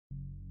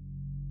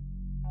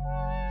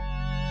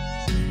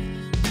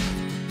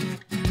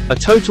A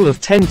total of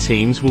 10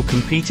 teams will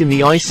compete in the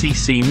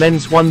ICC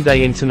Men's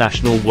One-Day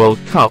International World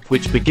Cup,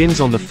 which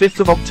begins on the 5th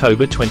of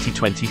October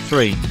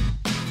 2023.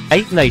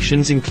 8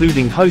 nations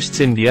including hosts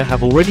India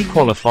have already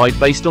qualified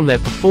based on their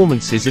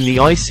performances in the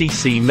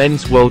ICC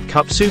Men's World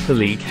Cup Super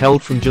League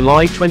held from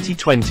July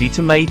 2020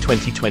 to May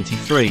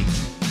 2023.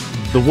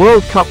 The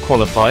World Cup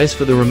qualifiers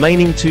for the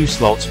remaining 2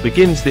 slots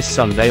begins this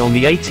Sunday on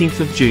the 18th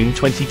of June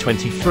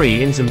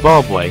 2023 in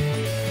Zimbabwe.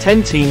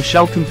 10 teams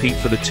shall compete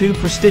for the 2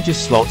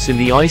 prestigious slots in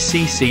the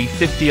ICC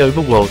 50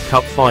 Over World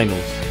Cup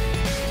finals.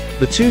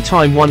 The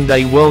 2-time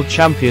one-day world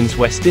champions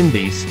West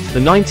Indies,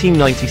 the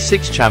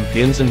 1996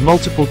 champions and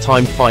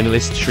multiple-time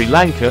finalists Sri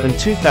Lanka and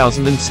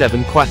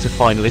 2007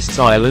 quarter-finalists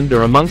Ireland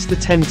are amongst the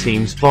 10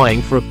 teams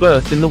vying for a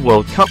berth in the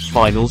World Cup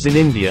finals in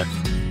India.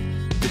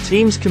 The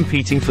teams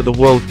competing for the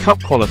World Cup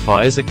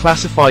qualifiers are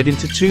classified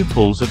into 2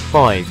 pools of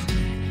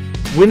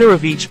 5. Winner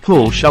of each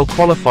pool shall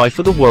qualify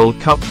for the World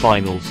Cup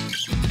finals.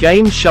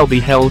 Games shall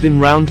be held in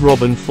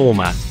round-robin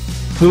format.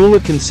 Pool A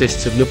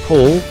consists of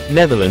Nepal,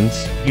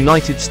 Netherlands,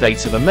 United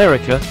States of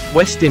America,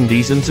 West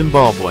Indies and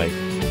Zimbabwe.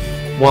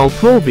 While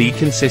Pool B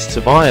consists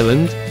of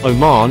Ireland,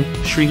 Oman,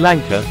 Sri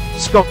Lanka,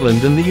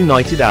 Scotland and the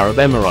United Arab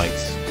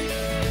Emirates.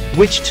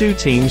 Which 2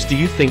 teams do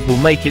you think will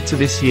make it to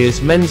this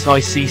year's Men's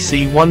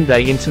ICC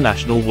One-Day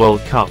International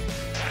World Cup?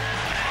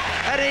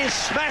 And he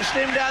smashed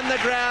him down the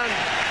ground.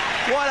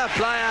 What a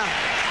player.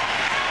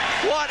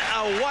 What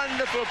a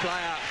wonderful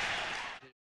player.